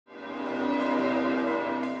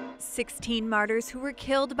16 martyrs who were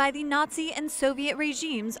killed by the Nazi and Soviet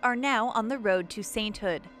regimes are now on the road to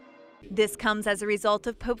sainthood. This comes as a result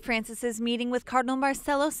of Pope Francis's meeting with Cardinal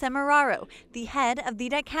Marcello Semeraro, the head of the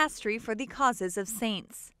Dicastery for the Causes of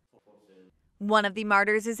Saints. One of the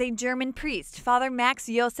martyrs is a German priest, Father Max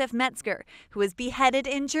Josef Metzger, who was beheaded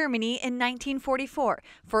in Germany in 1944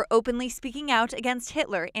 for openly speaking out against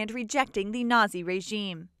Hitler and rejecting the Nazi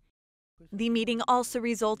regime. The meeting also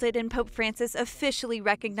resulted in Pope Francis officially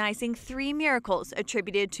recognizing 3 miracles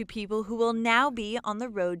attributed to people who will now be on the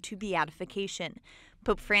road to beatification.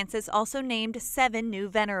 Pope Francis also named 7 new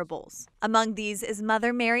venerables. Among these is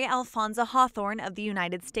Mother Mary Alfonsa Hawthorne of the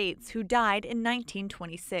United States, who died in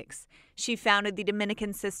 1926. She founded the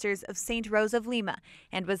Dominican Sisters of St. Rose of Lima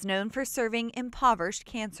and was known for serving impoverished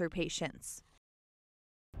cancer patients.